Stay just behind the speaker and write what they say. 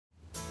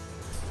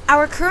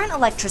Our current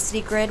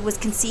electricity grid was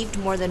conceived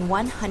more than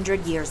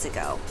 100 years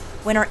ago,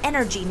 when our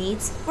energy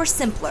needs were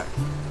simpler.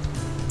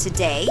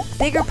 Today,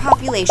 bigger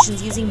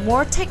populations using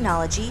more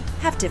technology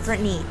have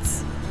different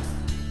needs.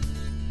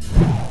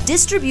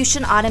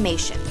 Distribution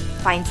automation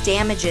finds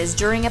damages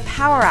during a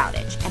power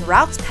outage and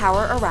routes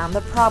power around the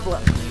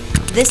problem.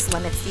 This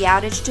limits the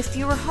outage to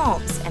fewer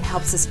homes and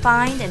helps us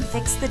find and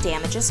fix the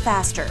damages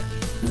faster.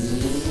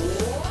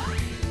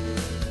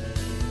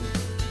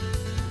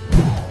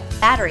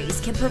 Batteries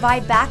can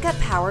provide backup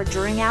power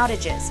during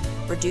outages,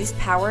 reduce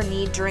power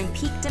need during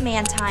peak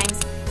demand times,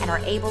 and are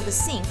able to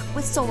sync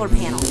with solar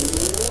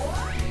panels.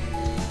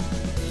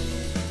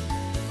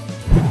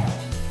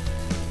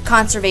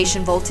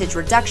 Conservation voltage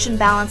reduction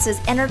balances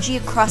energy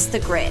across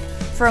the grid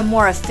for a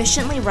more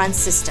efficiently run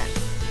system.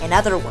 In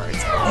other words,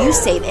 you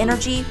save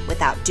energy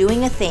without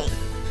doing a thing.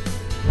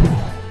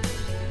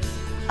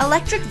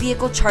 Electric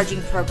vehicle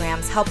charging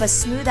programs help us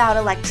smooth out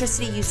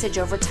electricity usage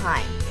over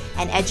time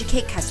and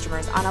educate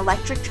customers on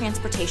electric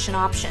transportation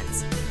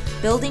options.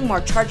 Building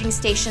more charging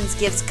stations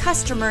gives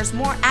customers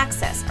more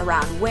access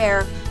around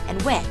where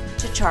and when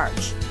to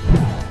charge.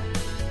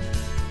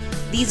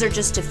 These are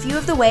just a few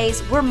of the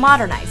ways we're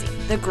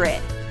modernizing the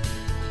grid.